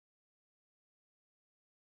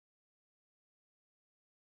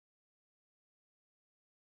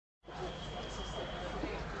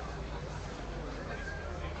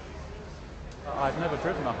I'd never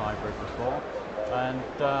driven a hybrid before, and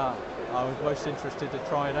I was most interested to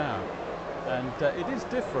try it out. And it is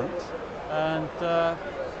different and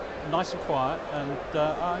nice and quiet, and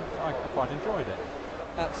I quite enjoyed it.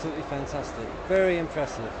 Absolutely fantastic. Very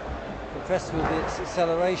impressive. Impressed with its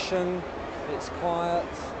acceleration, its quiet,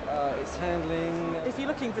 its handling. If you're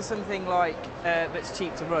looking for something like that's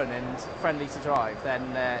cheap to run and friendly to drive, then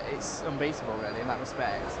it's unbeatable really in that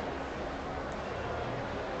respect.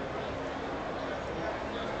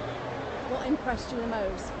 What impressed you the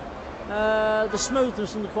most? The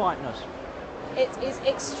smoothness and the quietness. It is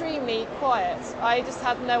extremely quiet. I just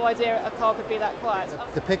had no idea a car could be that quiet.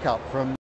 The pickup from